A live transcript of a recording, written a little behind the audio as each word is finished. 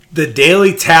The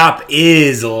Daily Tap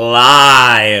is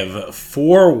live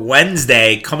for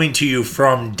Wednesday, coming to you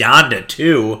from Donda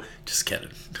 2. Just kidding.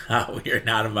 We are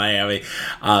not in Miami.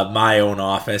 My own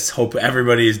office. Hope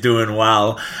everybody is doing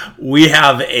well. We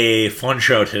have a fun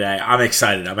show today. I'm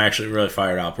excited. I'm actually really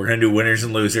fired up. We're going to do winners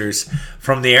and losers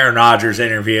from the Aaron Rodgers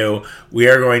interview. We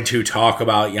are going to talk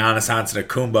about Giannis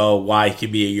Antetokounmpo, why he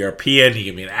can be a European, he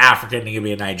can be an African, he can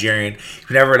be a Nigerian,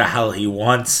 whatever the hell he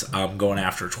wants. I'm going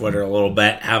after Twitter a little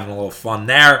bit, having a little fun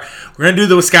there. We're going to do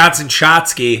the Wisconsin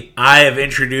Shotski. I have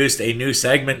introduced a new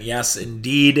segment, yes,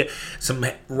 indeed. Some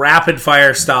rapid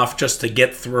fire stuff just to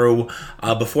get through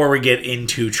before we get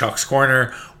into Chuck's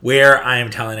Corner, where I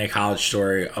am telling a college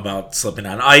story about slipping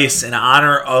on ice in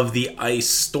honor of the ice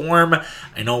storm.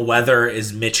 I know weather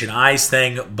is Mitch and I's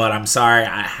thing, but I'm sorry,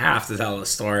 I have to tell the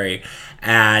story.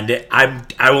 And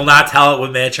I will not tell it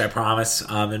with Mitch, I promise.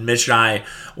 And Mitch and I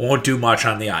won't do much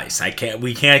on the ice.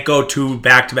 We can't go 2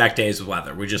 back-to-back days with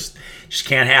weather. We just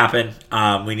can't happen.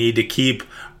 We need to keep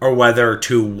our weather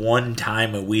to 1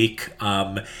 time a week.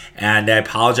 And I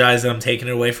apologize that I'm taking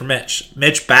it away from Mitch.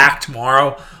 Mitch back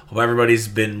tomorrow. Hope everybody's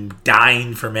been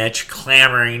dying for Mitch,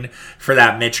 clamoring for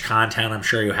that Mitch content. I'm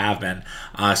sure you have been.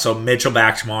 So Mitch will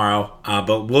back tomorrow.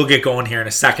 But we'll get going here in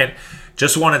a second.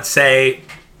 Just wanted to say,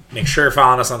 make sure you're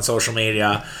following us on social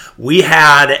media. We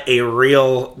had a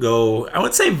reel go, I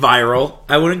would say viral.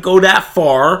 I wouldn't go that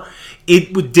far.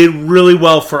 It did really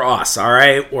well for us, all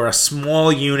right? We're a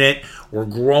small unit. We're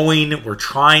growing. We're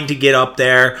trying to get up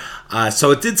there.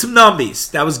 So it did some numbies.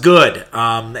 That was good.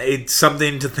 It's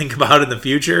something to think about in the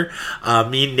future.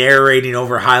 Me narrating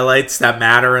over highlights that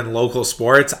matter in local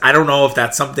sports. I don't know if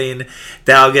that's something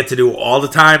that I'll get to do all the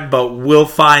time, but we'll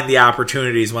find the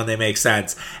opportunities when they make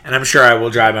sense. And I'm sure I will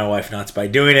drive my wife nuts by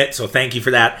doing it. So thank you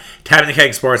for that. Tapping the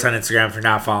Keg Sports on Instagram if you're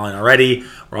not following already.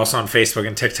 We're also on Facebook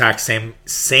and TikTok.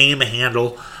 Same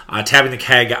handle. Tapping the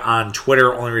Keg on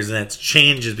Twitter. Only reason it's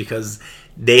changed is because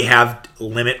they have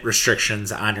limit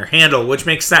restrictions on your handle, which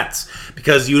makes sense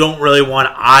because you don't really want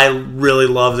I really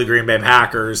love the Green Bay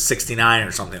Packers 69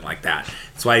 or something like that.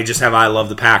 That's why you just have I love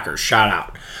the Packers. Shout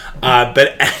out.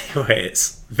 But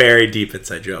anyways, very deep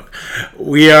inside joke.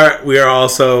 We are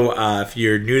also, if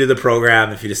you're new to the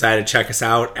program, if you decide to check us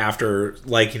out after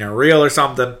liking a reel or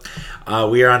something,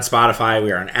 we are on Spotify.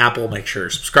 We are on Apple. Make sure you're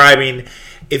subscribing.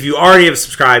 If you already have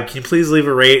subscribed, can you please leave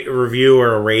a review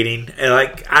or a rating?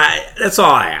 That's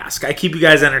all I ask. I keep you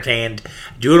guys entertained.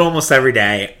 Do it almost every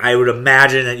day. I would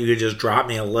imagine that you could just drop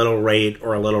me a little rate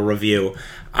or a little review.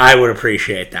 I would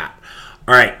appreciate that.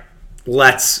 All right,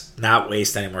 let's not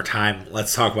waste any more time.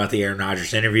 Let's talk about the Aaron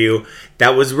Rodgers interview.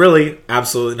 That was really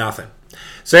absolutely nothing.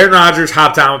 So Aaron Rodgers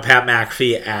hopped on with Pat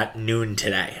McAfee at noon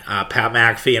today. Pat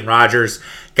McAfee and Rodgers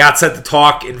got set to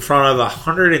talk in front of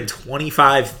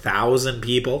 125,000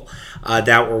 people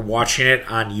that were watching it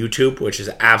on YouTube, which is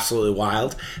absolutely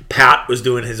wild. Pat was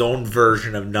doing his own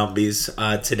version of numbies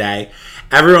today.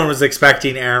 Everyone was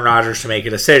expecting Aaron Rodgers to make a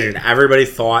decision. Everybody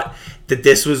thought that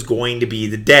this was going to be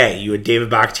the day. You had David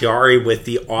Bakhtiari with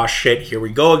the "aw shit, here we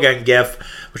go again" gif,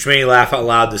 which made me laugh out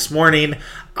loud this morning.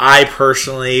 I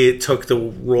personally took the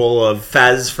role of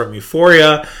Fez from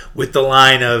Euphoria with the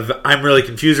line of, "I'm really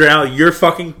confused right now. You're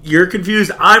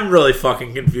confused. I'm really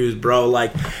fucking confused, bro."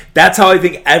 Like, that's how I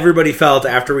think everybody felt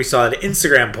after we saw the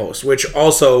Instagram post, which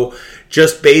also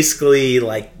just basically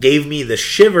like gave me the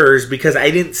shivers because I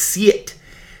didn't see it.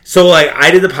 So like,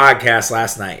 I did the podcast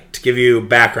last night to give you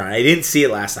background. I didn't see it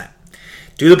last night.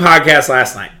 Do the podcast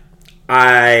last night.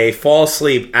 I fall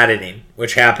asleep editing,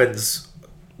 which happens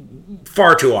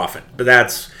far too often, but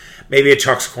that's maybe a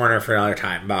Chuck's Corner for another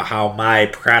time about how my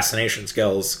procrastination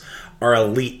skills are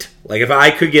elite. Like, if I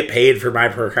could get paid for my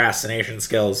procrastination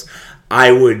skills,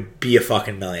 I would be a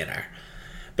fucking millionaire.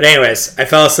 But anyways, I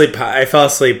fell asleep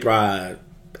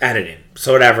editing.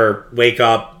 So whatever, wake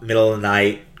up middle of the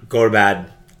night, go to bed,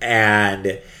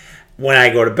 and when I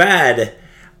go to bed,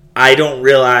 I don't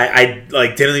realize I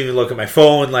didn't even look at my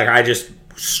phone. Like, I just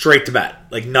straight to bed.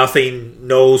 Like, nothing,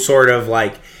 no sort of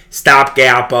like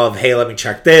stopgap of, hey, let me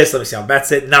check this, let me see how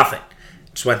bets it. Nothing.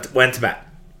 Just went to bed.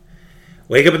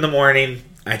 Wake up in the morning.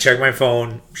 I check my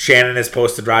phone. Shannon has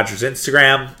posted Rodgers'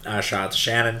 Instagram. Shout out to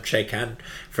Shannon, Shay Ken,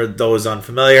 for those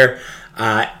unfamiliar.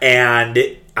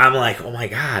 And I'm like, oh my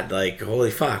God, like, holy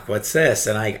fuck, what's this?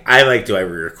 And I'm like, do I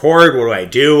re-record? What do I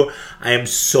do? I am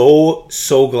so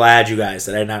glad, you guys,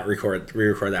 that I did not re-record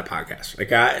that podcast. Like,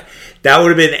 that would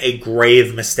have been a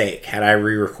grave mistake had I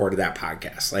re-recorded that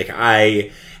podcast. Like,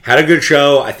 I had a good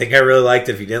show. I think I really liked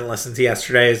it. If you didn't listen to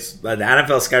yesterday's, the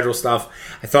NFL schedule stuff,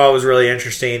 I thought it was really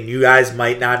interesting. You guys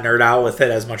might not nerd out with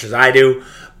it as much as I do,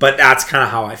 but that's kind of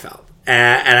how I felt.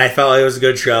 And I felt like it was a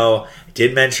good show. I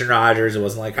did mention Rodgers. It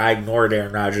wasn't like I ignored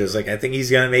Aaron Rodgers. Like, I think he's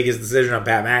going to make his decision on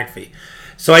Pat McAfee.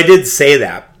 So I did say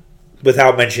that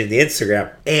without mentioning the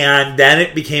Instagram. And then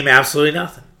it became absolutely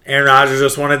nothing. Aaron Rodgers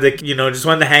just wanted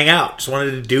to hang out. Just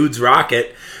wanted to dudes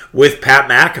rocket with Pat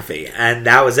McAfee. And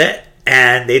that was it.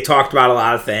 And they talked about a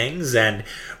lot of things. And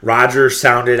Rodgers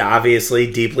sounded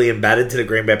obviously deeply embedded to the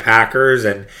Green Bay Packers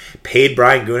and paid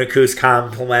Brian Gutekunst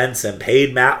compliments and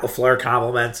paid Matt LaFleur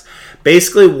compliments.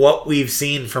 Basically what we've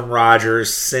seen from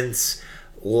Rodgers since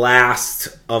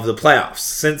last of the playoffs.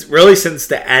 Since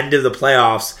the end of the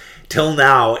playoffs till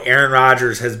now, Aaron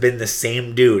Rodgers has been the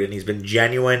same dude, and he's been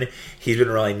genuine. He's been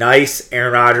really nice.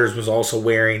 Aaron Rodgers was also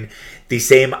wearing the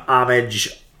same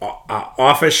homage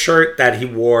office shirt that he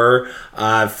wore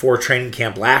for training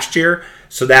camp last year.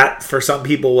 So that, for some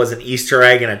people, was an Easter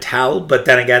egg and a tell. But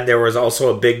then again, there was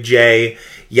also a Big J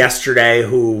yesterday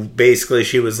who basically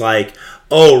she was like,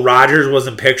 oh, Rodgers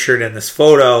wasn't pictured in this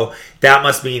photo. That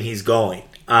must mean he's going.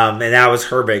 And that was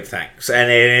her big thing.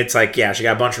 And it's like, yeah, she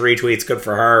got a bunch of retweets. Good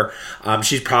for her.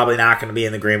 She's probably not going to be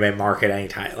in the Green Bay market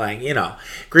anytime.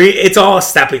 It's all a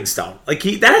stepping stone.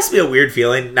 That has to be a weird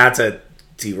feeling, not to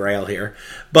derail here,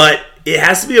 but it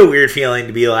has to be a weird feeling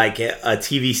to be like a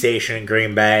TV station in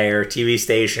Green Bay or a TV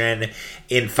station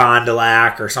in Fond du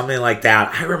Lac or something like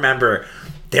that. I remember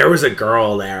there was a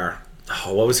girl there.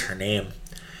 Oh, what was her name?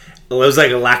 It was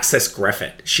like Alexis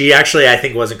Griffin. She actually, I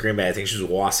think, wasn't Green Bay. I think she was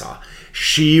Wausau.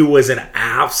 She was an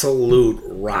absolute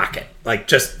rocket.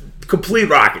 Just complete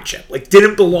rocket ship.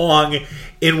 Didn't belong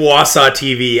in Wausau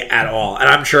TV at all. And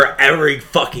I'm sure every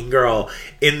fucking girl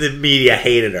in the media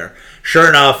hated her. Sure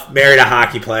enough, married a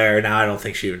hockey player. Now I don't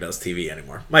think she even does TV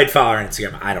anymore. Might follow her on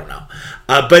Instagram. I don't know.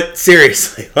 But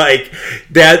seriously,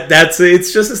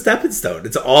 it's just a stepping stone.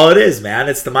 It's all it is, man.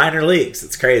 It's the minor leagues.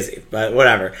 It's crazy. But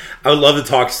whatever. I would love to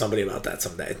talk to somebody about that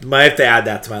someday. Might have to add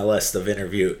that to my list of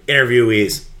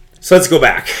interviewees. So let's go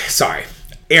back. Sorry.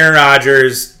 Aaron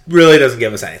Rodgers really doesn't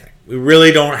give us anything. We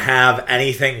really don't have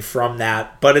anything from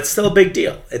that, but it's still a big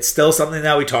deal. It's still something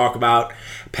that we talk about.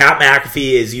 Pat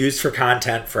McAfee is used for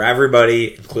content for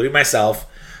everybody, including myself.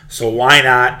 So why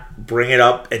not bring it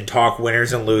up and talk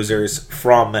winners and losers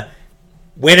from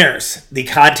winners, the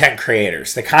content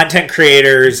creators. The content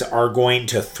creators are going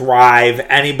to thrive.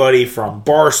 Anybody from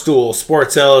Barstool,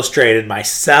 Sports Illustrated,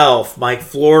 myself, Mike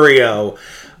Florio,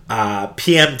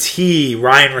 PMT,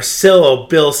 Ryan Russillo,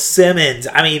 Bill Simmons.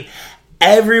 I mean,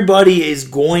 everybody is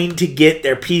going to get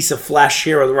their piece of flesh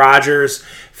here with Rodgers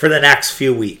for the next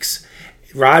few weeks.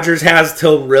 Rodgers has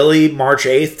till really March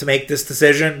 8th to make this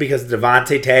decision because the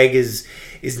Devontae tag is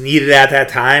needed at that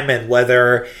time, and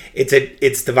whether it's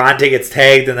Devontae gets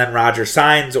tagged and then Rodgers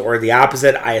signs or the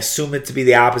opposite, I assume it to be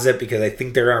the opposite because I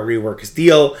think they're going to rework his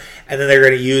deal, and then they're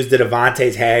going to use the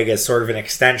Devontae tag as sort of an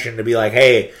extension to be like,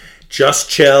 hey, just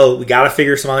chill, we got to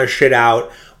figure some other shit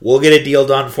out. We'll get a deal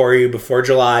done for you before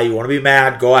July. You want to be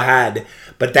mad? Go ahead.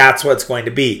 But that's what it's going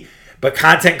to be. But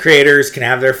content creators can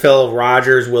have their fill of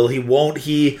Rodgers. Will he, won't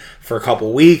he, for a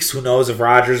couple weeks? Who knows if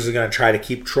Rodgers is going to try to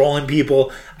keep trolling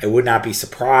people. I would not be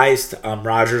surprised.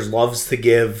 Rodgers loves to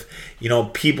give,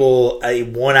 people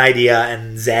one idea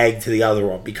and zag to the other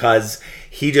one because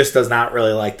he just does not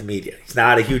really like the media. He's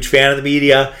not a huge fan of the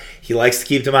media. He likes to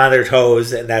keep them on their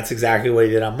toes, and that's exactly what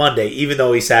he did on Monday, even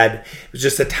though he said it was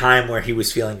just a time where he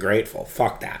was feeling grateful.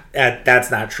 Fuck that.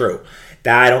 That's not true.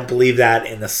 I don't believe that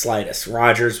in the slightest.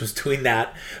 Rodgers was doing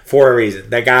that for a reason.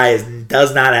 That guy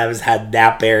does not have his head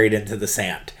that buried into the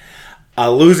sand.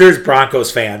 Losers,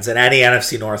 Broncos fans, and any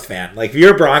NFC North fan. If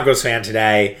you're a Broncos fan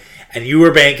today and you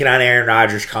were banking on Aaron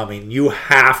Rodgers coming, you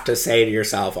have to say to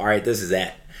yourself, all right, this is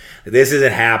it. This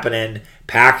isn't happening.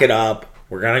 Pack it up.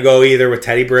 We're going to go either with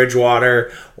Teddy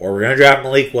Bridgewater or we're going to draft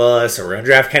Malik Willis or we're going to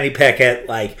draft Kenny Pickett.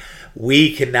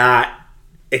 We cannot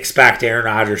expect Aaron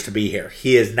Rodgers to be here.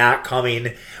 He is not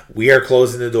coming. We are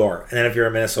closing the door. And then if you're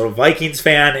a Minnesota Vikings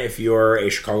fan, if you're a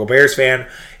Chicago Bears fan,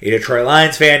 a Detroit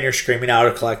Lions fan, you're screaming out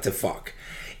a collective fuck.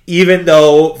 Even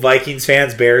though Vikings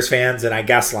fans, Bears fans, and I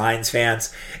guess Lions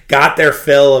fans got their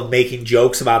fill of making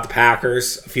jokes about the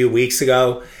Packers a few weeks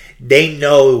ago, they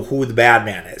know who the bad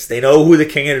man is. They know who the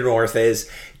king of the north is.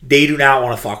 They do not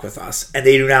want to fuck with us. And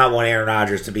they do not want Aaron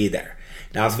Rodgers to be there.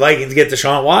 Now, if the Vikings get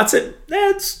Deshaun Watson,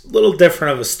 that's a little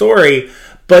different of a story.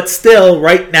 But still,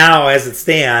 right now, as it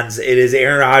stands, it is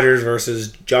Aaron Rodgers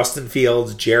versus Justin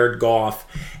Fields, Jared Goff,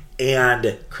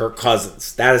 and Kirk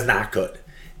Cousins. That is not good.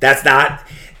 That's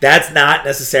not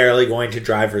necessarily going to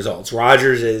drive results.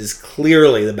 Rodgers is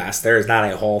clearly the best. There is not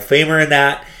a Hall of Famer in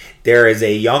that. There is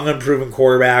a young, unproven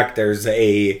quarterback. There's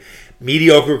a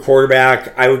mediocre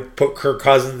quarterback. I would put Kirk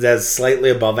Cousins as slightly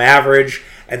above average.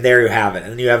 and there you have it.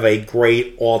 And you have a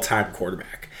great all-time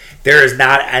quarterback. There is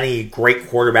not any great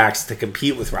quarterbacks to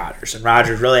compete with Rodgers, and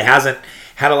Rodgers really hasn't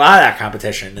had a lot of that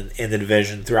competition in the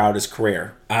division throughout his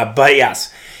career. But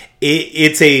yes,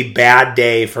 it's a bad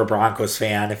day for a Broncos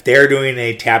fan. If they're doing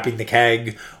a tapping the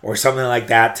keg or something like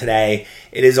that today,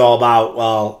 it is all about,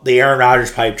 well, the Aaron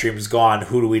Rodgers pipe dream is gone.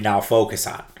 Who do we now focus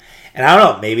on? And I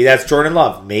don't know. Maybe that's Jordan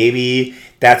Love. Maybe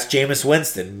that's Jameis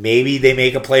Winston. Maybe they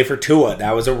make a play for Tua.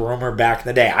 That was a rumor back in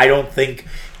the day. I don't think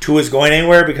Tua's going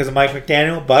anywhere because of Mike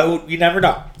McDaniel, but you never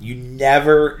know. You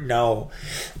never know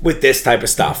with this type of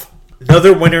stuff.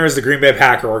 Another winner is the Green Bay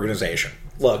Packer organization.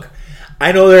 Look,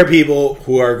 I know there are people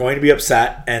who are going to be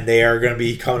upset, and they are going to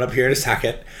be coming up here in a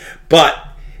second, but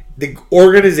the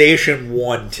organization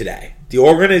won today. The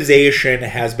organization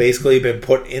has basically been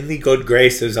put in the good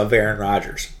graces of Aaron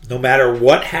Rodgers. No matter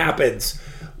what happens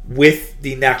with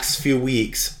the next few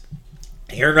weeks,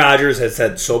 Aaron Rodgers has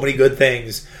said so many good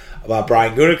things about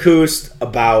Brian Gutekunst,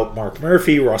 about Mark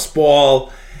Murphy, Russ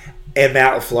Ball, and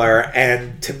Matt LaFleur.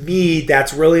 And to me,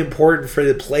 that's really important for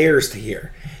the players to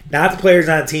hear. Not the players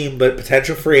on the team, but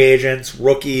potential free agents,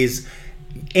 rookies,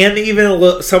 and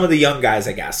even some of the young guys,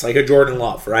 I guess, like a Jordan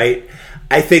Love, right?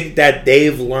 I think that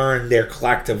they've learned their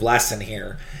collective lesson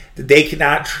here, that they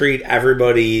cannot treat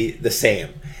everybody the same.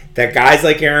 That guys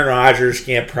like Aaron Rodgers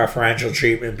get preferential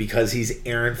treatment because he's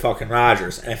Aaron fucking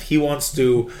Rodgers. And if he wants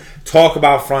to talk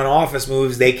about front office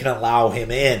moves, they can allow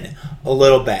him in a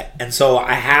little bit. And so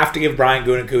I have to give Brian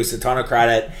Gutekunst a ton of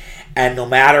credit. And no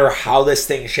matter how this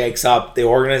thing shakes up, the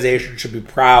organization should be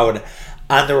proud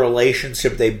on the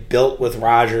relationship they built with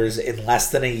Rodgers in less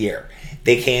than a year.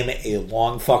 They came a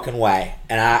long fucking way.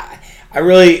 And I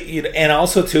really, and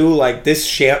also too, like, this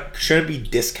shouldn't be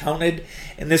discounted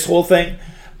in this whole thing.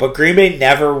 But Green Bay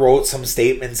never wrote some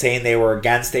statement saying they were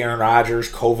against Aaron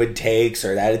Rodgers' COVID takes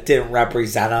or that it didn't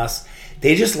represent us.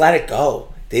 They just let it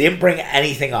go. They didn't bring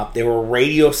anything up. They were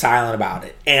radio silent about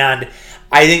it. And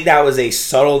I think that was a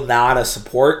subtle nod of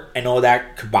support. I know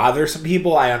that could bother some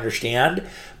people. I understand.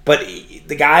 But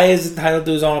the guy is entitled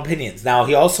to his own opinions. Now,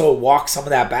 he also walked some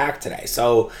of that back today.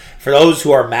 So for those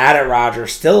who are mad at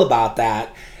Rodgers still about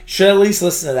that, should at least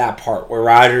listen to that part where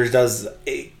Rodgers does,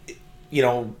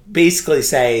 basically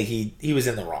say he was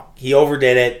in the wrong. He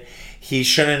overdid it. He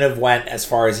shouldn't have went as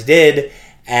far as he did.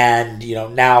 And,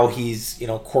 now he's,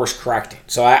 course correcting.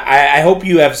 So I hope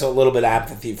you have a little bit of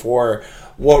empathy for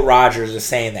what Rodgers is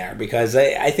saying there, because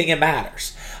I think it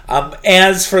matters.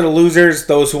 As for the losers,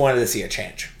 those who wanted to see a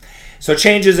change. So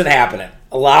change isn't happening.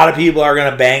 A lot of people are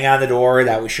going to bang on the door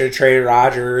that we should have traded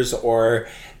Rodgers, or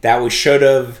that we should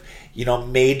have,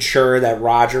 made sure that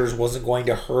Rodgers wasn't going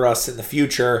to hurt us in the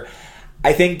future.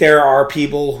 I think there are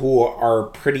people who are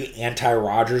pretty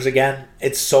anti-Rodgers again.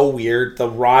 It's so weird. The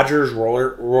Rodgers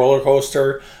roller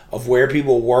coaster of where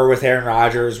people were with Aaron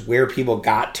Rodgers, where people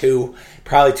got to,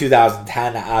 probably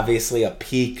 2010, obviously a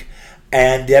peak.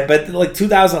 And but like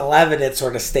 2011, it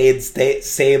sort of stayed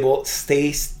stable.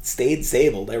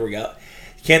 There we go.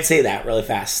 You can't say that really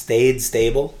fast. Stayed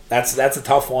stable. That's a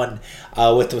tough one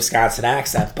with the Wisconsin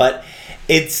accent, but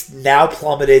it's now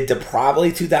plummeted to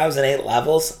probably 2008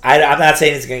 levels. I'm not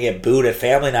saying it's going to get booed at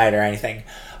family night or anything,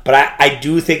 but I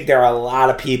do think there are a lot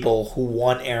of people who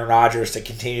want Aaron Rodgers to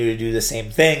continue to do the same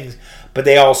things, but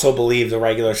they also believe the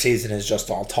regular season is just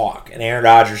all talk, and Aaron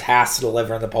Rodgers has to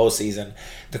deliver in the postseason.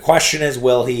 The question is,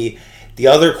 will he? The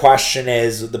other question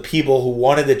is, the people who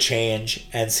wanted to change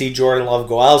and see Jordan Love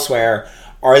go elsewhere,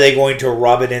 are they going to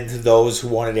rub it into those who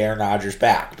wanted Aaron Rodgers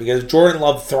back? Because if Jordan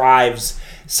Love thrives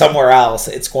somewhere else,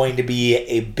 it's going to be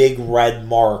a big red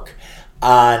mark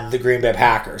on the Green Bay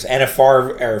Packers. And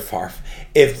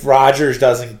if Rodgers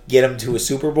doesn't get him to a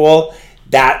Super Bowl,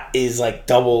 that is like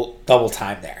double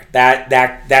time there.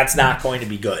 That's not going to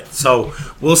be good. So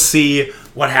we'll see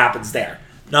what happens there.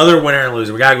 Another winner and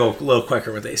loser. We got to go a little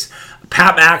quicker with these.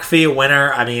 Pat McAfee, a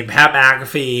winner. I mean, Pat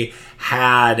McAfee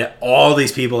had all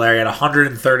these people there. He had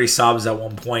 130 subs at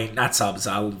one point. Not subs,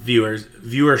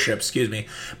 viewership, excuse me.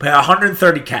 But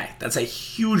 130K. That's a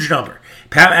huge number.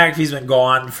 Pat McAfee's been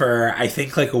gone for, I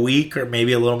think, like a week or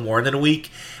maybe a little more than a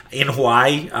week in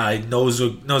Hawaii. Knows a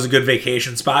good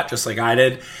vacation spot, just like I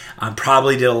did.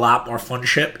 Probably did a lot more fun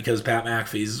shit because Pat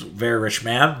McAfee's a very rich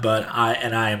man, but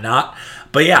I am not.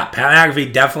 But yeah, Pat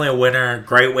McAfee, definitely a winner.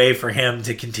 Great way for him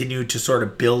to continue to sort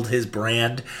of build his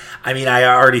brand. I mean, I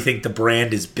already think the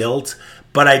brand is built,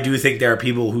 but I do think there are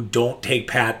people who don't take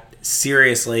Pat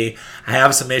seriously. I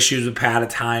have some issues with Pat at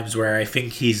times where I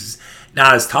think he's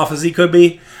not as tough as he could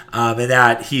be, and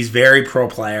that he's very pro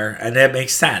player, and that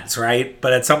makes sense, right?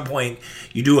 But at some point,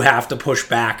 you do have to push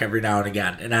back every now and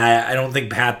again, and I don't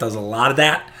think Pat does a lot of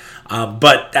that,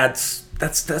 but that's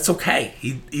that's okay.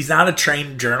 He's not a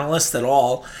trained journalist at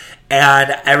all,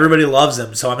 and everybody loves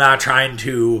him. So I'm not trying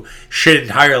to shit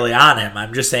entirely on him.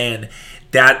 I'm just saying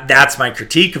that's my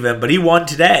critique of him. But he won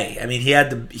today. I mean, he had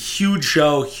the huge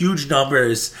show, huge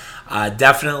numbers.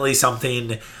 Definitely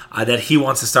something that he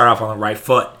wants to start off on the right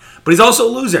foot. But he's also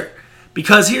a loser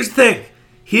because here's the thing: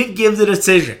 he didn't give the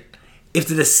decision. If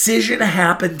the decision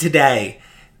happened today,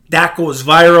 that goes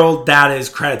viral. That is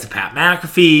credit to Pat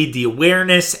McAfee. The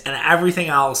awareness and everything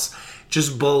else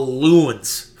just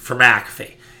balloons for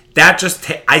McAfee. That just,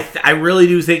 I really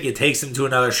do think it takes him to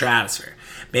another stratosphere.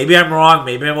 Maybe I'm wrong.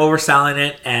 Maybe I'm overselling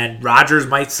it. And Rodgers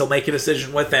might still make a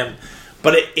decision with him.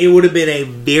 But it would have been a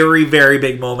very, very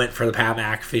big moment for the Pat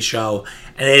McAfee show.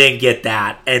 And they didn't get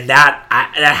that. And that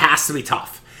has to be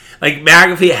tough. Like,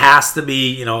 McAfee has to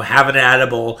be, having an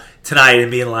edible tonight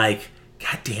and being like,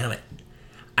 God damn it.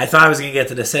 I thought I was going to get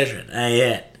the decision. And I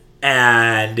didn't.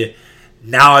 And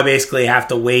now I basically have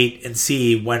to wait and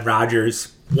see when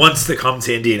Rodgers wants to come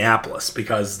to Indianapolis,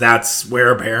 because that's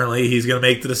where apparently he's going to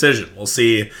make the decision. We'll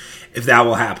see if that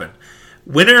will happen.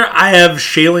 Winner, I have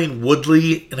Shailene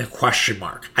Woodley in a question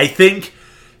mark. I think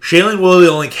Shailene Woodley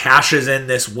only cashes in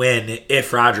this win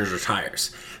if Rodgers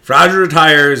retires. If Rodgers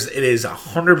retires, it is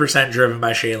 100% driven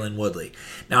by Shailene Woodley.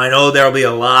 Now, I know there will be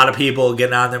a lot of people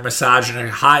getting on their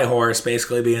misogynist high horse,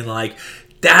 basically being like,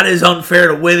 that is unfair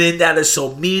to women, that is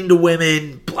so mean to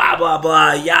women, blah, blah,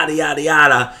 blah, yada, yada,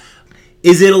 yada.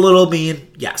 Is it a little mean?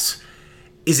 Yes.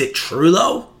 Is it true,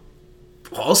 though?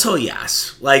 Also,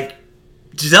 yes. Like,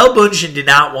 Gisele Bündchen did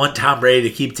not want Tom Brady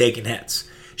to keep taking hits.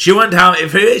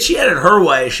 If she had it her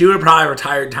way, she would have probably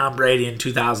retired Tom Brady in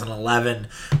 2011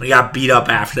 when he got beat up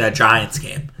after that Giants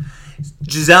game.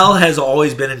 Gisele has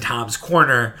always been in Tom's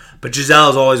corner, but Gisele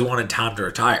has always wanted Tom to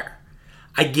retire.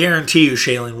 I guarantee you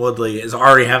Shailene Woodley is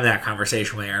already having that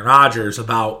conversation with Aaron Rodgers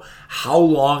about how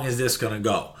long is this going to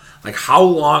go? Like, how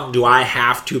long do I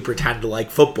have to pretend to like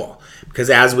football?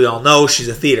 Because as we all know, she's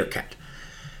a theater kid.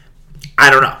 I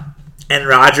don't know. And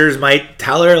Rodgers might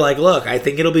tell her, like, look, I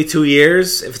think it'll be 2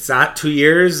 years. If it's not 2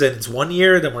 years and it's 1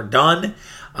 year, then we're done.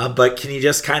 But can you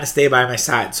just kind of stay by my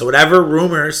side? So whatever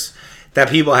rumors that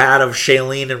people had of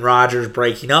Shailene and Rodgers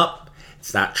breaking up,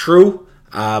 it's not true.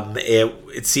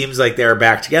 It seems like they're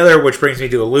back together, which brings me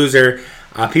to a loser.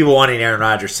 People wanting Aaron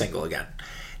Rodgers single again.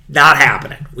 Not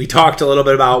happening. We talked a little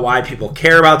bit about why people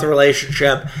care about the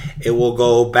relationship. It will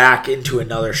go back into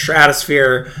another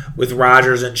stratosphere with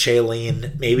Rodgers and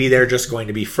Shailene. Maybe they're just going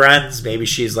to be friends. Maybe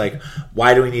she's like,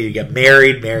 why do we need to get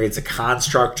married? Married's a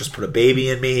construct. Just put a baby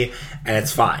in me and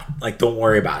it's fine. Like, don't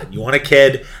worry about it. You want a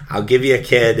kid? I'll give you a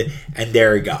kid, and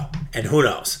there you go. And who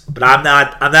knows? But I'm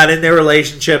not in their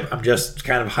relationship. I'm just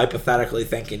kind of hypothetically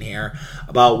thinking here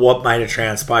about what might have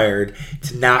transpired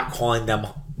to not calling them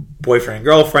boyfriend and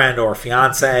girlfriend or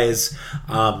fiancés,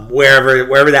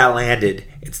 wherever that landed,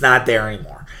 it's not there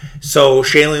anymore. So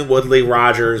Shailene Woodley,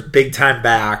 Rodgers, big time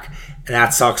back, and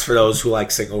that sucks for those who like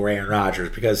single Aaron Rodgers,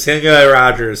 because single Aaron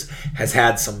Rodgers has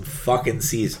had some fucking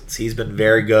seasons. He's been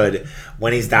very good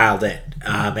when he's dialed in,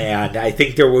 and I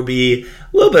think there would be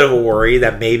a little bit of a worry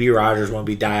that maybe Rodgers won't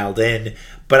be dialed in,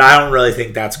 but I don't really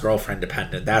think that's girlfriend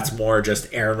dependent. That's more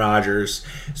just Aaron Rodgers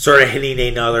sort of hitting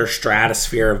another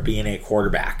stratosphere of being a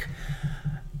quarterback.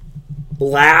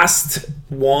 Last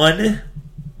one,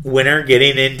 winner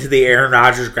getting into the Aaron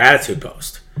Rodgers gratitude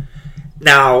post.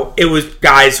 Now, it was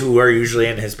guys who are usually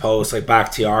in his post, like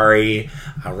Bakhtiari,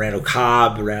 Randall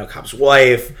Cobb's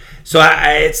wife. So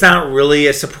it's not really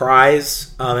a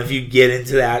surprise if you get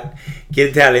into that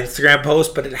Instagram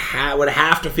post, but it would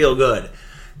have to feel good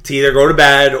to either go to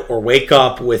bed or wake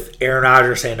up with Aaron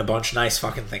Rodgers saying a bunch of nice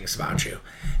fucking things about you.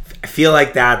 I feel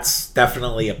like that's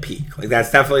definitely a peak. Like, that's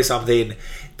definitely something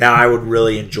that I would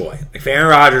really enjoy. If Aaron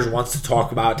Rodgers wants to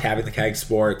talk about Tapping the Keg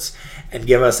Sports and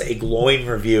give us a glowing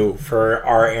review for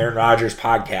our Aaron Rodgers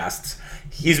podcasts,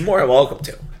 he's more than welcome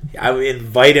to. I would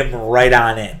invite him right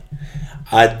on in.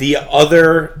 The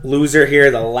other loser here,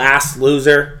 the last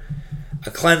loser, a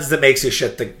cleanse that makes you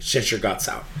shit your guts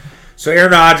out. So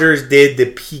Aaron Rodgers did the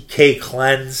PK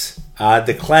cleanse.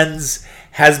 The cleanse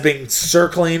has been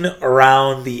circling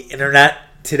around the internet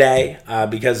today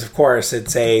because, of course,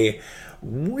 it's a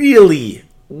really,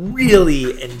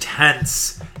 really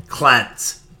intense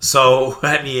cleanse. So,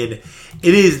 I mean,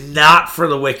 it is not for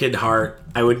the wicked heart.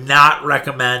 I would not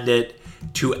recommend it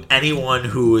to anyone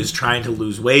who is trying to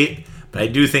lose weight, but I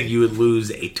do think you would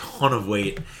lose a ton of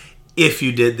weight if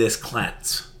you did this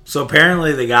cleanse. So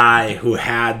apparently the guy who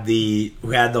had the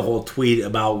whole tweet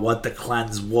about what the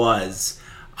cleanse was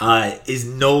is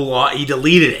no longer, he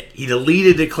deleted it. He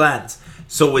deleted the cleanse.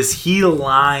 So was he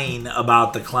lying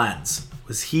about the cleanse?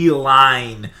 Was he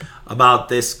lying about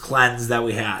this cleanse that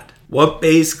we had. What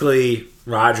basically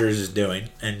Rodgers is doing,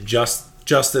 and Justice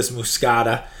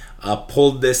Muscata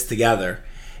pulled this together,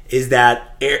 is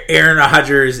that Aaron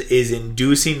Rodgers is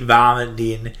inducing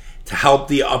vomiting to help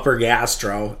the upper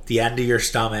gastro, the end of your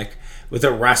stomach, with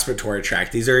a respiratory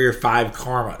tract. These are your 5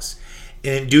 karmas.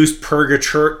 It induced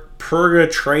purgation,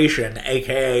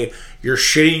 aka you're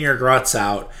shitting your guts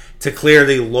out, to clear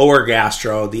the lower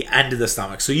gastro, the end of the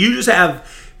stomach. So you just have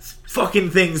fucking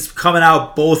things coming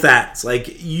out both ends.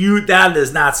 That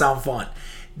does not sound fun.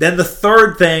 Then the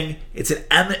third thing, it's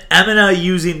an emena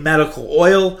using medical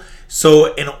oil.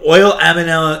 So an oil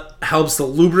emena helps the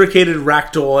lubricated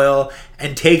rectal oil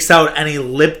and takes out any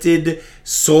lipid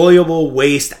soluble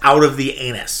waste out of the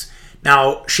anus.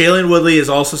 Now, Shailene Woodley is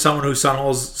also someone who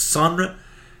sons her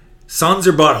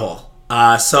butthole.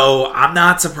 So I'm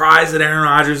not surprised that Aaron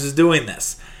Rodgers is doing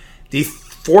this. The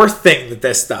fourth thing that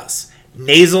this does,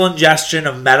 nasal ingestion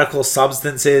of medical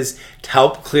substances to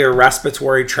help clear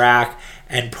respiratory tract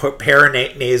and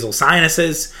paranasal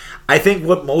sinuses. I think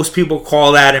what most people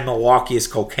call that in Milwaukee is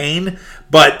cocaine,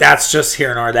 but that's just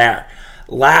here nor there.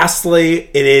 Lastly,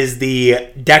 it is the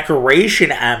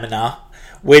decoration emena,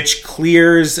 which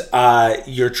clears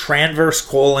your transverse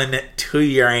colon to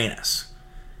your anus.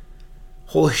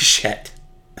 Holy shit.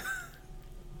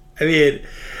 I mean,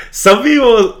 some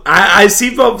people, I've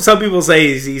seen some people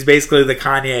say he's basically the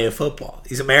Kanye of football.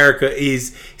 He's America.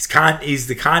 He's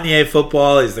the Kanye of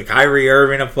football. He's the Kyrie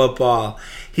Irving of football.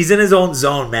 He's in his own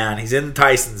zone, man. He's in the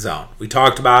Tyson zone. We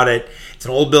talked about it. It's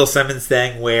an old Bill Simmons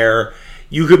thing where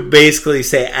you could basically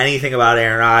say anything about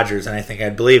Aaron Rodgers, and I think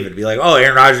I'd believe it. It'd be like, oh,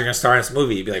 Aaron Rodgers is going to star in this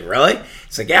movie. You'd be like, really?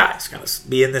 It's like, yeah, he's going to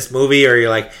be in this movie. Or you're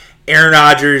like, Aaron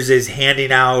Rodgers is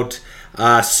handing out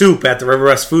soup at the River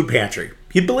West Food Pantry.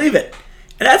 You'd believe it.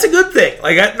 And that's a good thing.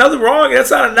 Nothing wrong.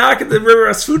 That's not a knock at the River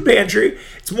West Food Pantry.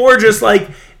 It's more just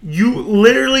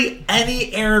literally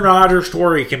any Aaron Rodgers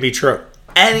story can be true.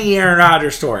 Any Aaron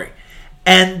Rodgers story.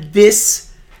 And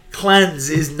this cleanse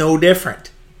is no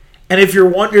different. And if you're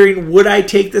wondering, would I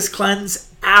take this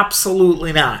cleanse?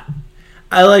 Absolutely not.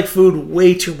 I like food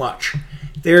way too much.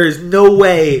 There is no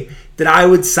way that I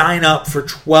would sign up for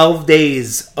 12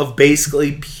 days of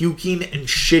basically puking and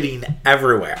shitting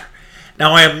everywhere.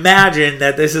 Now, I imagine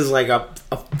that this is like a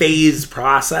phased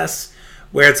process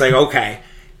where it's like, okay,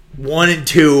 1 and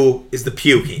 2 is the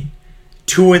puking.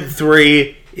 2 and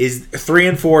 3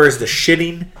 and 4 is the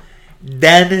shitting.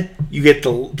 Then you get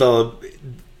the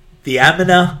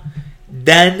emena.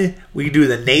 Then we do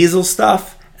the nasal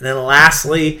stuff. And then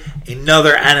lastly,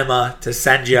 another enema to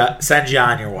send you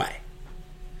on your way.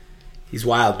 He's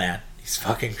wild, man. He's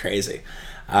fucking crazy.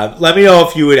 Let me know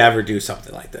if you would ever do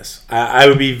something like this. I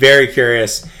would be very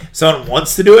curious. If someone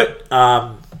wants to do it,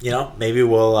 maybe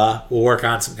we'll work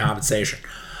on some compensation.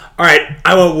 All right,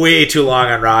 I went way too long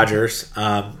on Rodgers.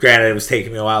 Granted, it was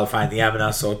taking me a while to find the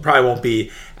emena, so it probably won't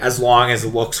be as long as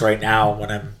it looks right now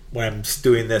when I'm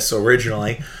doing this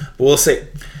originally. But we'll see.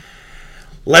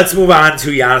 Let's move on to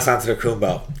Giannis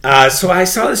Antetokounmpo. So I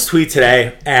saw this tweet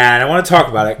today, and I want to talk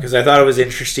about it because I thought it was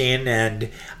interesting. And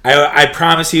I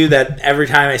promise you that every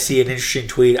time I see an interesting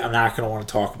tweet, I'm not going to want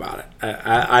to talk about it.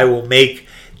 I will make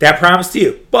that promise to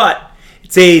you. But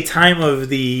it's a time of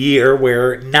the year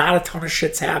where not a ton of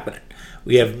shit's happening.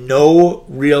 We have no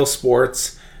real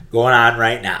sports going on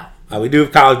right now. We do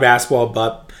have college basketball,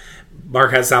 but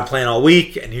Marquette's not playing all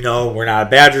week, and we're not a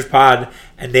Badgers pod,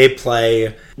 and they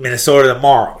play Minnesota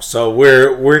tomorrow. So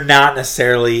we're not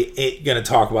necessarily going to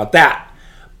talk about that.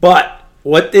 But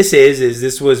what this is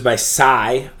this was by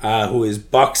Cy, who is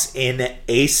Bucks in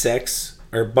A6,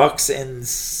 or Bucks in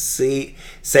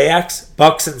Saix?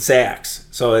 Bucks in Saix.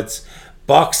 So it's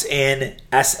Bucks in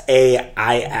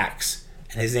Saix.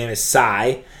 And his name is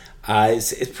Cy.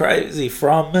 It's probably, is he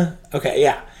from? Okay,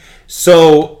 yeah.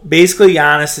 So basically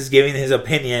Giannis is giving his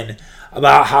opinion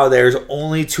about how there's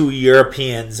only 2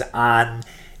 Europeans on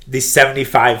the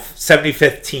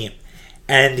 75th team.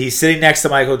 And he's sitting next to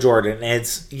Michael Jordan. And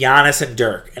it's Giannis and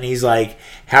Dirk. And he's like,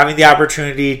 having the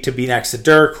opportunity to be next to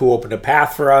Dirk, who opened a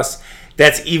path for us,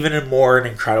 that's even more an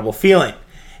incredible feeling.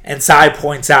 And Cy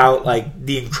points out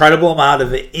the incredible amount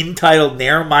of entitled,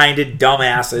 narrow-minded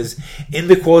dumbasses in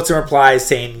the quotes and replies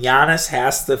saying Giannis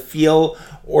has to feel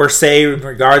or say in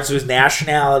regards to his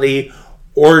nationality,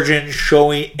 origin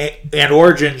showing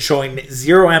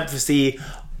zero empathy,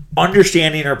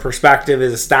 understanding or perspective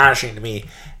is astonishing to me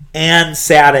and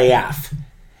sad AF.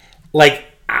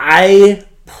 I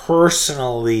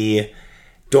personally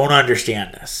don't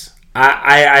understand this.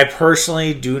 I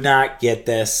personally do not get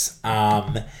this,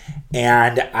 and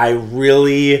I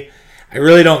really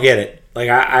don't get it.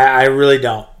 I really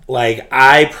don't.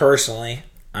 I personally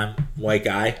I'm a white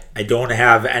guy. I don't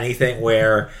have anything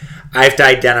where I have to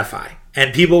identify.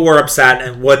 And people were upset,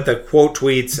 and what the quote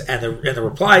tweets and the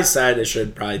replies said, I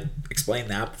should probably explain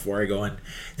that before I go into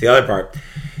the other part.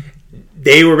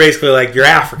 They were basically like, you're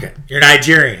African, you're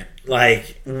Nigerian,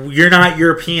 like, you're not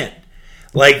European.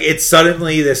 Like, it's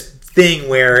suddenly this thing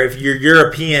where if you're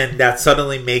European, that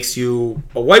suddenly makes you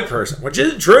a white person, which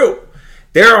isn't true.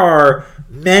 There are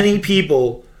many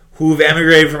people who've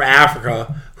emigrated from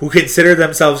Africa who consider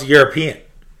themselves European.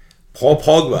 Paul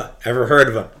Pogba, ever heard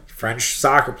of him? French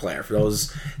soccer player, for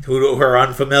those who are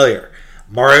unfamiliar.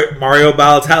 Mario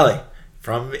Balotelli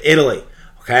from Italy.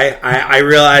 Okay, I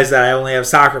realize that I only have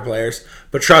soccer players,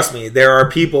 but trust me, there are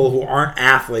people who aren't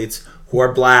athletes who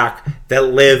are black that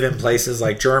live in places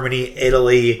like Germany,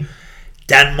 Italy,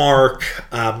 Denmark,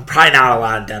 probably not a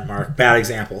lot of Denmark, bad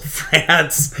example.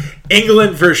 France,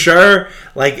 England for sure.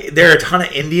 Like, there are a ton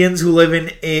of Indians who live in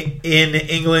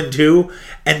England too,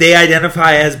 and they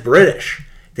identify as British.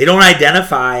 They don't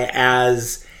identify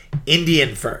as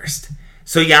Indian first.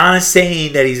 So Giannis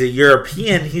saying that he's a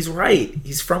European, he's right.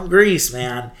 He's from Greece,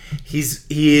 man. He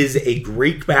is a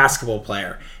Greek basketball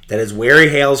player. That is where he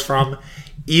hails from,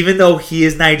 even though he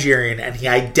is Nigerian and he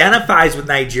identifies with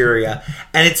Nigeria.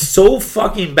 And it's so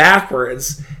fucking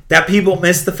backwards that people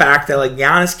miss the fact that, like,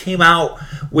 Giannis came out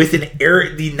with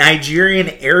the Nigerian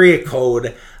area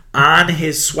code on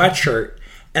his sweatshirt.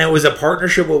 And it was a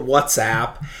partnership with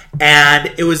WhatsApp.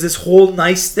 And it was this whole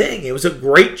nice thing. It was a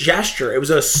great gesture. It was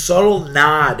a subtle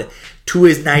nod to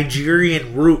his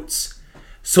Nigerian roots.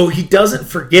 So he doesn't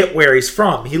forget where he's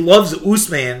from. He loves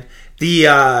Usman, the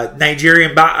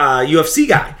Nigerian UFC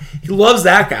guy. He loves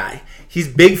that guy. He's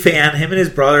a big fan. Him and his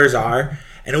brothers are.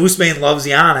 And Usman loves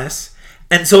Giannis.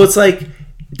 And so it's like,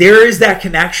 there is that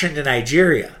connection to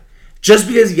Nigeria. Just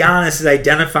because Giannis is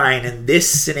identifying in this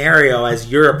scenario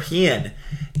as European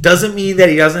doesn't mean that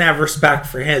he doesn't have respect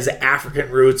for his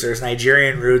African roots or his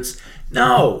Nigerian roots.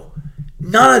 No,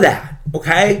 none of that,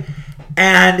 okay?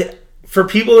 And for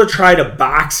people to try to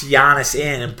box Giannis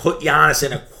in and put Giannis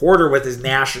in a quarter with his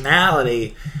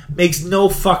nationality makes no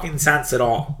fucking sense at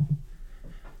all.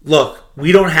 Look,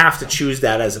 we don't have to choose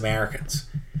that as Americans.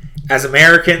 As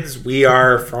Americans, we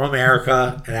are from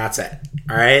America, and that's it,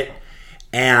 all right?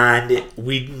 And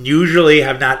we usually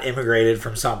have not immigrated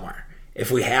from somewhere. If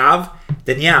we have,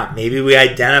 then yeah, maybe we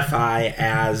identify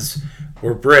as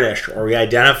we're British, or we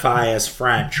identify as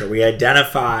French, or we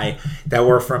identify that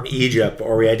we're from Egypt,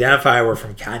 or we identify we're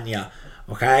from Kenya,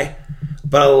 okay?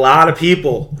 But a lot of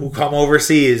people who come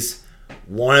overseas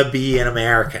want to be an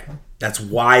American. That's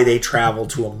why they travel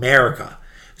to America.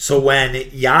 So when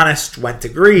Giannis went to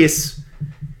Greece,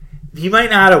 he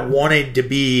might not have wanted to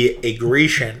be a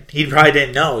Grecian. He probably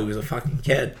didn't know. He was a fucking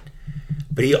kid.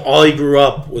 But all he grew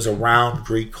up was around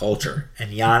Greek culture.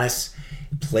 And Giannis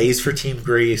plays for Team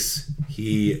Greece.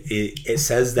 It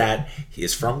says that he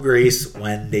is from Greece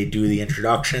when they do the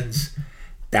introductions.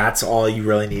 That's all you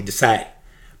really need to say.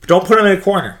 But don't put him in a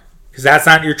corner, because that's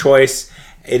not your choice.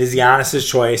 It is Giannis'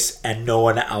 choice and no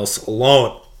one else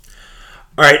alone.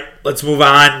 All right, let's move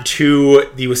on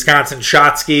to the Wisconsin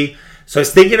Shotski. So I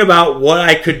was thinking about what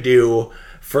I could do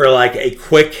for like a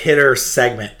quick hitter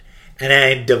segment. And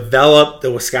I developed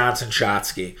the Wisconsin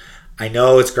Shotski. I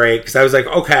know it's great because I was like,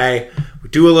 okay, we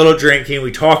do a little drinking.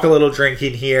 We talk a little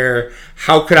drinking here.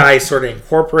 How could I sort of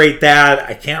incorporate that?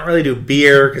 I can't really do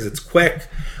beer because it's quick.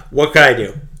 What could I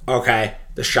do? Okay,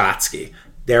 the Shotski.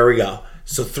 There we go.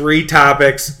 So 3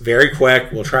 topics, very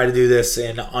quick. We'll try to do this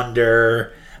in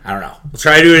under, I don't know. We'll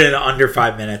try to do it in under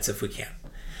 5 minutes if we can.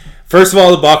 First of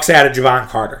all, the Bucks added Javon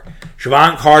Carter.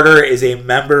 Javon Carter is a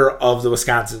member of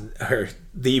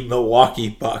the Milwaukee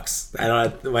Bucks. I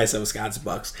don't know why I said Wisconsin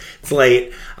Bucks. It's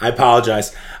late. I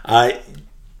apologize.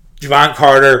 Javon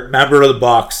Carter, member of the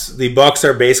Bucks. The Bucks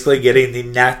are basically getting the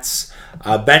Nets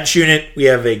bench unit. We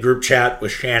have a group chat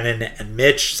with Shannon and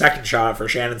Mitch. Second shot for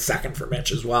Shannon, second for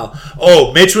Mitch as well.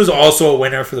 Oh, Mitch was also a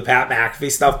winner for the Pat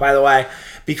McAfee stuff, by the way.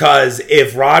 Because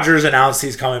if Rodgers announced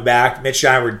he's coming back, Mitch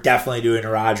and I were definitely doing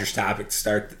a Rodgers topic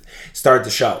to start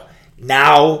the show.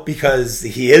 Now, because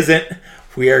he isn't,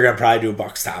 we are going to probably do a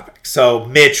Bucks topic. So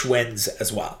Mitch wins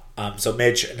as well. So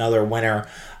Mitch, another winner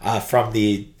from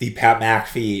the Pat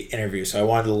McAfee interview. So I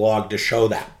wanted the log to show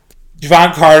that.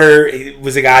 Javon Carter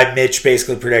was a guy Mitch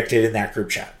basically predicted in that group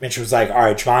chat. Mitch was like, all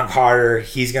right, Javon Carter,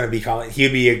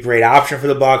 he'd be a great option for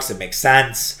the Bucks. It makes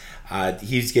sense.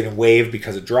 He's getting waived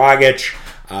because of Dragic.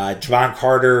 Javon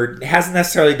Carter hasn't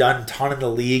necessarily done a ton in the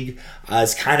league.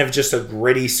 Is kind of just a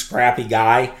gritty, scrappy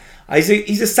guy.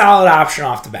 He's a solid option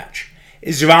off the bench.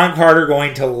 Is Javon Carter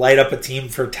going to light up a team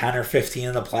for 10 or 15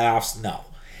 in the playoffs? No.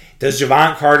 Does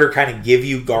Javon Carter kind of give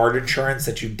you guard insurance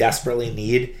that you desperately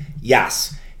need?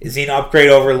 Yes. Is he an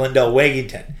upgrade over Lindell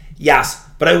Wigginton? Yes.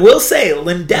 But I will say,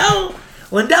 Lindell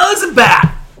isn't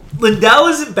bad. Lindell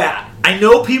isn't bad. I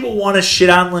know people want to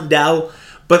shit on Lindell,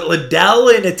 but Lindell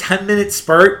in a 10-minute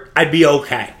spurt, I'd be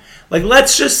okay. Like,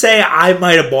 let's just say I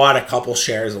might have bought a couple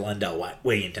shares of Lindell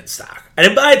Wigginton stock. I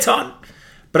didn't buy a ton,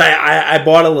 but I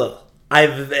bought a little.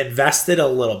 I've invested a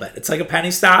little bit. It's like a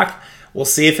penny stock. We'll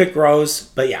see if it grows.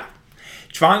 But yeah,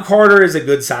 Javon Carter is a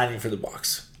good signing for the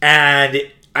Bucks. And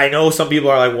I know some people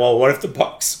are like, well, what if the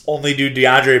Bucks only do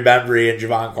DeAndre Bembry and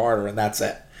Javon Carter and that's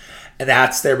it? And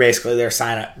that's basically their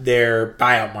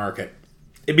buyout market.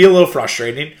 It'd be a little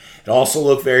frustrating. It also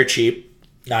looked very cheap.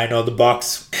 Now I know the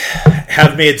Bucks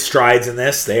have made strides in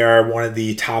this. They are one of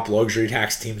the top luxury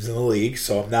tax teams in the league,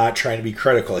 so I'm not trying to be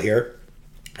critical here.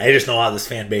 I just know how this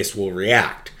fan base will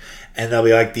react. And they'll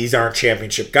be like, these aren't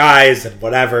championship guys and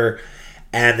whatever.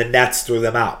 And the Nets threw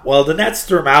them out. Well, the Nets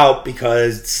threw them out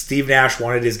because Steve Nash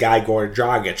wanted his guy Goran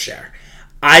Dragic there.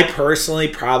 I personally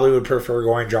probably would prefer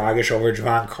Goran Dragic over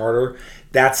Javon Carter.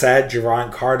 That said,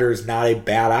 Javon Carter is not a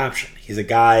bad option. He's a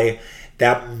guy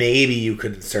that maybe you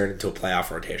could insert into a playoff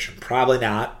rotation. Probably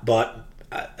not, but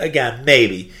again,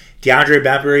 maybe. DeAndre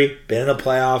Bembry, been in the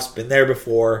playoffs, been there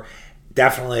before.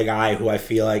 Definitely a guy who I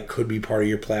feel like could be part of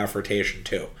your playoff rotation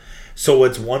too. So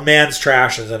it's one man's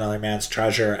trash is another man's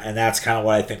treasure, and that's kind of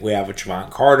what I think we have with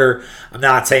Javon Carter. I'm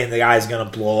not saying the guy's going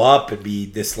to blow up and be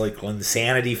this like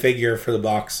insanity figure for the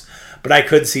Bucks, but I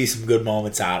could see some good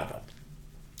moments out of him.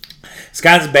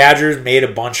 Wisconsin Badgers made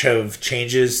a bunch of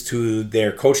changes to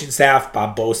their coaching staff.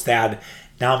 Bob Bostad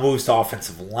now moves to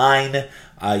offensive line.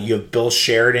 You have Bill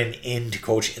Sheridan in to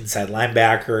coach inside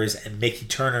linebackers, and Mickey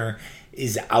Turner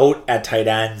is out at tight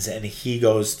ends, and he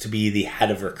goes to be the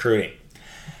head of recruiting.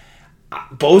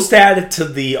 Bostad to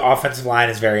the offensive line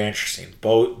is very interesting.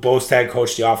 Bostad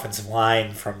coached the offensive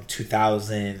line from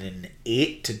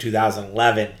 2008 to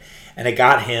 2011, and it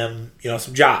got him,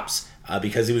 some jobs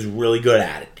because he was really good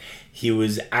at it. He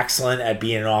was excellent at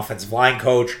being an offensive line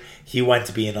coach. He went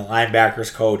to being a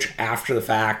linebackers coach after the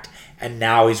fact, and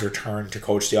now he's returned to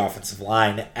coach the offensive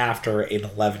line after an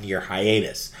 11-year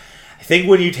hiatus. I think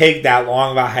when you take that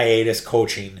long of a hiatus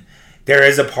coaching, there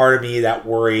is a part of me that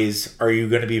worries, are you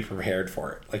going to be prepared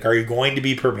for it? Like, are you going to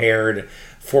be prepared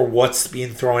for what's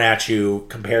being thrown at you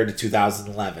compared to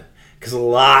 2011? Because a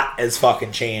lot has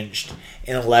fucking changed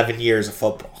in 11 years of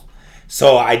football.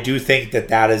 So I do think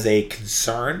that is a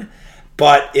concern.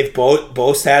 But if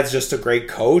Bostad's just a great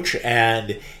coach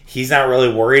and he's not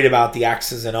really worried about the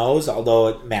X's and O's, although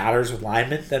it matters with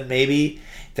linemen, then maybe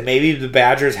the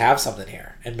Badgers have something here.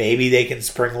 And maybe they can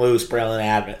spring loose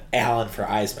Braylon Allen for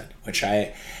Heisman, which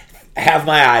I have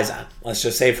my eyes on. Let's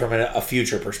just say from a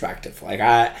future perspective. Like,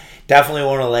 I definitely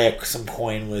want to lay some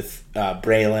coin with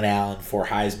Braylon Allen for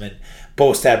Heisman.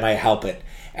 Bostad might help it.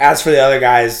 As for the other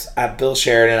guys, Bill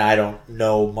Sheridan, I don't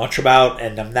know much about,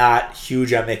 and I'm not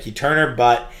huge on Mickey Turner,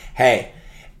 but hey,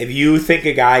 if you think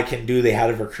a guy can do the head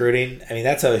of recruiting, I mean,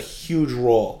 that's a huge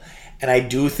role. And I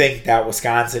do think that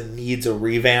Wisconsin needs a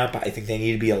revamp. I think they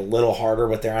need to be a little harder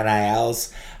with their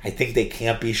NILs. I think they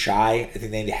can't be shy. I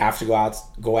think they have to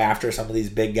go after some of these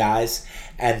big guys,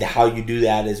 and how you do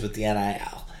that is with the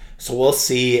NIL. So we'll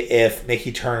see if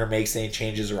Mickey Turner makes any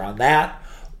changes around that,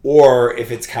 or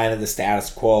if it's kind of the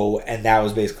status quo, and that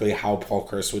was basically how Paul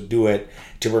Kearse would do it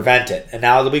to prevent it. And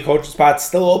now there'll be coaching spots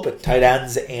still open, tight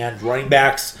ends and running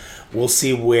backs. We'll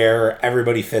see where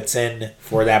everybody fits in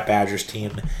for that Badgers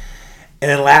team. And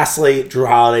then lastly, Drew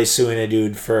Holiday suing a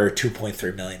dude for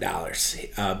 $2.3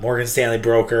 million. Morgan Stanley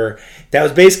broker that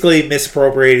was basically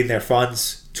misappropriating their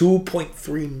funds,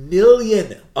 $2.3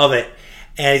 million of it.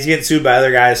 And he's getting sued by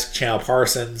other guys, Channel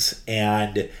Parsons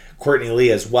and Courtney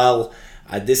Lee as well.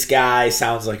 This guy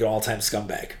sounds like an all-time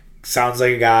scumbag. Sounds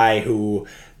like a guy who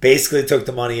basically took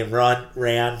the money and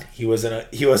ran. He wasn't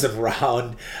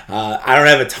around. I don't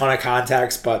have a ton of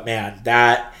context, but man,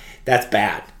 that's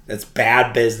bad. That's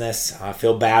bad business. I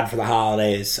feel bad for the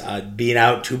Holidays. Being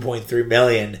out $2.3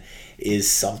 million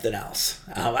is something else.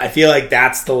 I feel like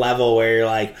that's the level where you're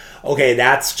like, okay,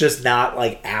 that's just not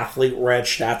like athlete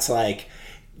rich. That's like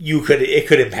it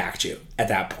could impact you at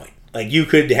that point. Like, you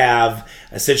could have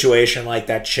a situation like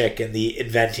that chick in the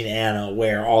Inventing Anna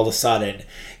where all of a sudden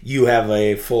you have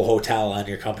a full hotel on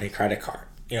your company credit card.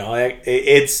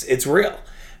 It's real.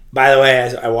 By the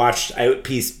way, I watched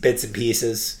bits and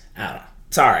pieces. I don't know.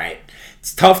 It's all right.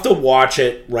 It's tough to watch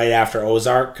it right after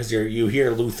Ozark because you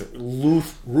hear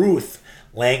Ruth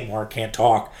Langmore, can't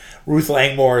talk. Ruth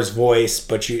Langmore's voice,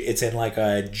 but it's in like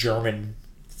a German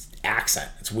accent.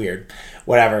 It's weird.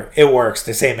 Whatever. It works.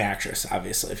 The same actress,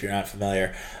 obviously, if you're not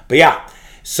familiar. But yeah.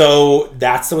 So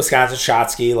that's the Wisconsin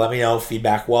Shot Ski. Let me know.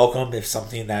 Feedback welcome. If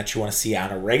something that you want to see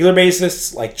on a regular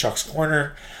basis, like Chuck's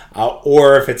Corner,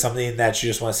 or if it's something that you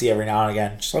just want to see every now and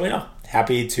again, just let me know.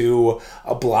 Happy to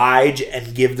oblige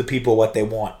and give the people what they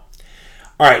want.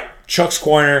 All right, Chuck's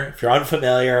Corner. If you're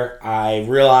unfamiliar, I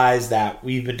realize that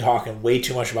we've been talking way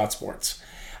too much about sports.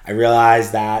 I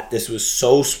realize that this was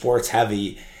so sports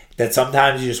heavy that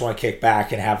sometimes you just want to kick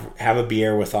back and have a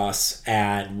beer with us.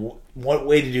 And what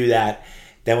way to do that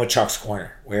than with Chuck's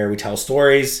Corner, where we tell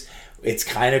stories. It's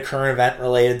kind of current event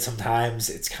related sometimes.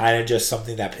 It's kind of just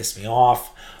something that pissed me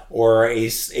off, or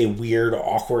a weird,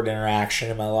 awkward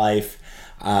interaction in my life,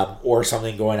 or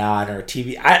something going on, or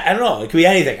TV. I don't know. It could be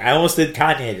anything. I almost did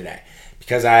Kanye today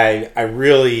because I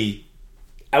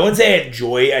wouldn't say I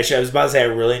enjoy. I was about to say I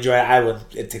really enjoy it. I would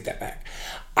take that back.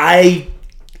 I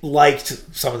liked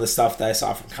some of the stuff that I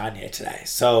saw from Kanye today,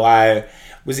 so I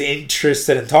was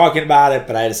interested in talking about it,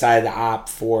 but I decided to opt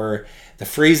for the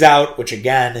freeze out, which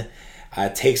again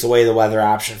takes away the weather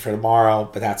option for tomorrow,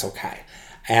 but that's okay.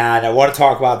 And I want to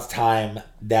talk about the time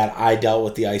that I dealt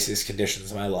with the iciest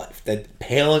conditions of my life that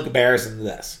pale in comparison to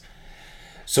this.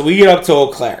 So we get up to Eau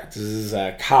Claire. This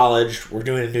is college. We're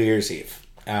doing a New Year's Eve.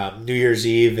 New Year's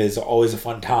Eve is always a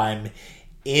fun time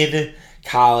in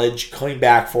college. Coming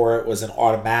back for it was an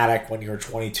automatic when you were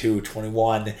 22,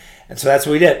 21. And so that's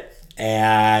what we did.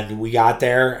 And we got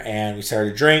there and we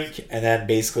started to drink. And then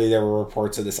basically there were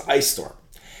reports of this ice storm.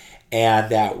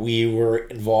 And that we were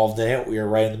involved in it. We were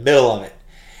right in the middle of it.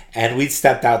 And we'd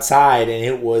stepped outside and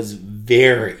it was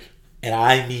very, and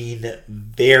I mean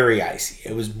very icy.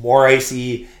 It was more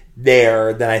icy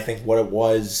there than I think what it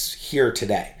was here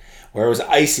today. Where it was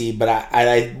icy, but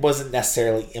I wasn't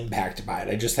necessarily impacted by it.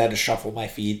 I just had to shuffle my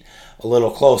feet a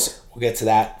little closer. We'll get to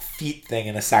that feet thing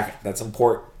in a second. That's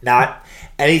important. Not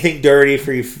anything dirty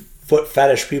for you foot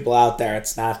fetish people out there.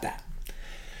 It's not that.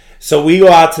 So we go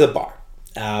out to the bar.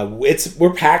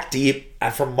 We're packed deep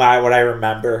from what I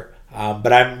remember.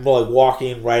 But I'm like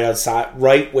walking right outside,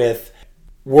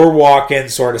 we're walking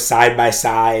sort of side by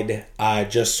side,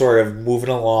 just sort of moving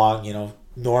along,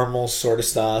 normal sort of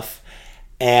stuff.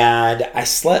 And I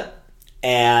slip,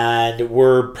 and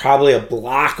we're probably a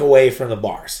block away from the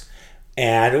bars.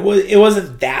 And it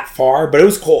wasn't that far, but it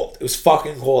was cold. It was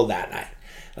fucking cold that night.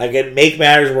 Like, it make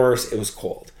matters worse, it was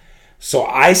cold. So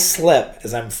I slip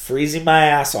as I'm freezing my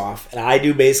ass off, and I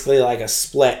do basically like a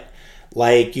split,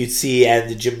 like you'd see at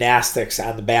the gymnastics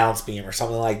on the balance beam or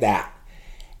something like that.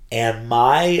 And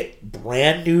my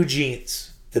brand new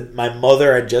jeans that my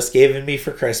mother had just given me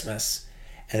for Christmas,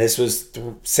 and this was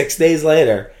 6 days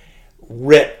later,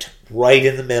 ripped right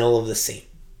in the middle of the seam.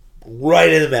 Right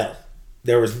in the middle.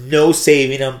 There was no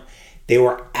saving them. They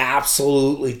were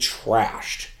absolutely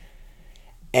trashed.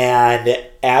 And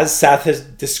as Seth has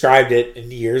described it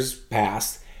in years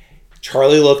past,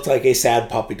 Charlie looked like a sad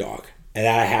puppy dog. And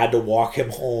I had to walk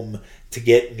him home to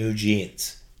get new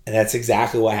jeans. And that's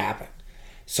exactly what happened.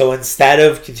 So instead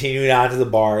of continuing on to the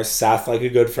bars, Seth, like a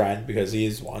good friend, because he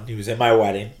is one, he was in my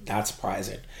wedding, not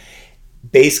surprising,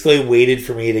 basically waited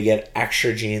for me to get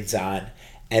extra jeans on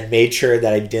and made sure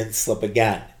that I didn't slip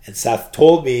again. And Seth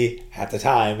told me at the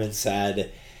time and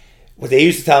said, what they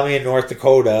used to tell me in North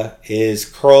Dakota is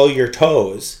curl your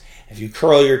toes. If you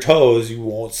curl your toes, you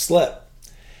won't slip.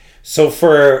 So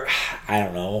for, I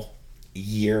don't know, a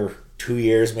year, 2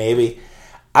 years maybe,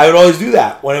 I would always do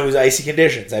that when it was icy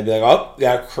conditions. I'd be like, oh,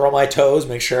 gotta curl my toes,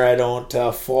 make sure I don't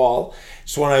fall.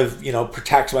 Just want to,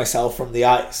 protect myself from the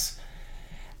ice.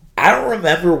 I don't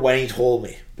remember when he told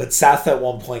me, but Seth at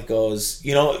one point goes,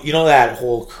 you know that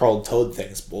whole curled toed thing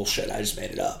is bullshit. I just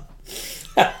made it up.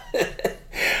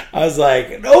 I was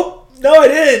like, nope, no, I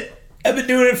didn't. I've been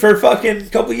doing it for a fucking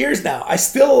couple years now. I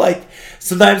still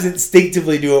sometimes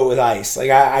instinctively do it with ice. Like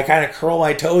I kind of curl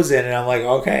my toes in and I'm like,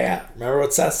 okay, yeah, remember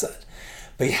what Seth said.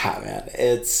 But yeah, man,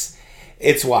 it's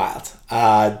wild.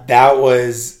 That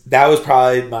was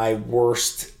probably my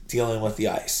worst dealing with the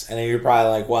ice. And you're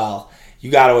probably like, well, you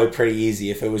got away pretty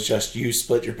easy if it was just you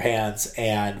split your pants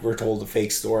and were told a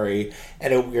fake story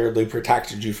and it weirdly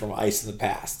protected you from ice in the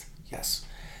past. Yes,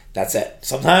 that's it.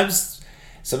 Sometimes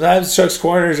Chuck's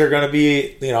Corners are going to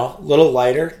be, a little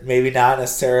lighter, maybe not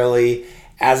necessarily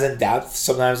as in depth.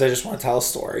 Sometimes I just want to tell a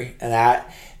story, and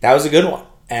that was a good one.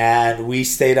 And we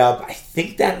stayed up, I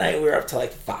think that night we were up to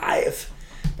 5.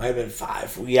 Might have been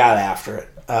 5. We got after it.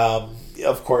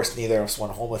 Of course, neither of us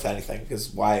went home with anything, because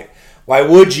why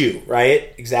would you,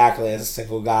 right? Exactly, as a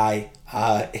single guy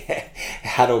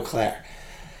at Eau Claire.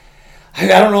 I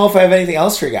don't know if I have anything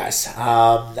else for you guys.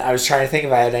 I was trying to think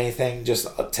if I had anything just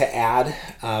to add,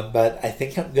 but I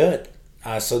think I'm good.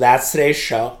 So that's today's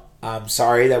show. I'm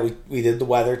sorry that we did the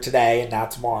weather today and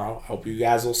not tomorrow. I hope you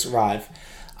guys will survive.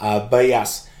 But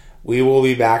yes, we will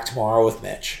be back tomorrow with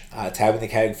Mitch. Tapping the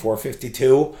Keg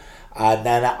 452. And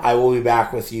then I will be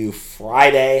back with you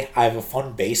Friday. I have a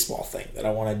fun baseball thing that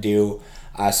I want to do.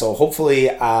 So hopefully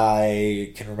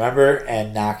I can remember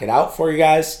and knock it out for you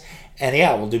guys. And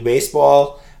yeah, we'll do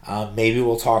baseball. Maybe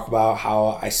we'll talk about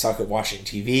how I suck at watching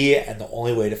TV, and the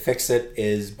only way to fix it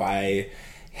is by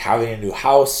having a new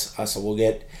house. So we'll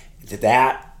get into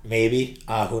that, maybe.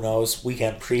 Who knows?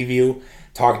 Weekend preview.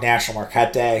 Talk National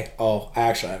Marquette Day. Oh, I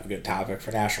actually have a good topic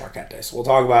for National Marquette Day. So we'll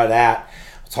talk about that.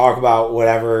 We'll talk about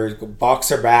whatever.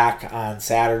 Bucks are back on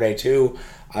Saturday too.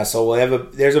 So we'll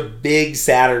have there's a big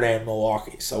Saturday in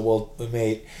Milwaukee. So we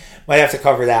might have to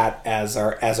cover that as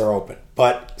our open.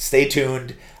 But stay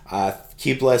tuned.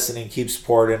 Keep listening. Keep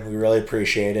supporting. We really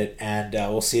appreciate it. And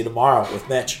we'll see you tomorrow with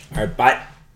Mitch. All right, bye.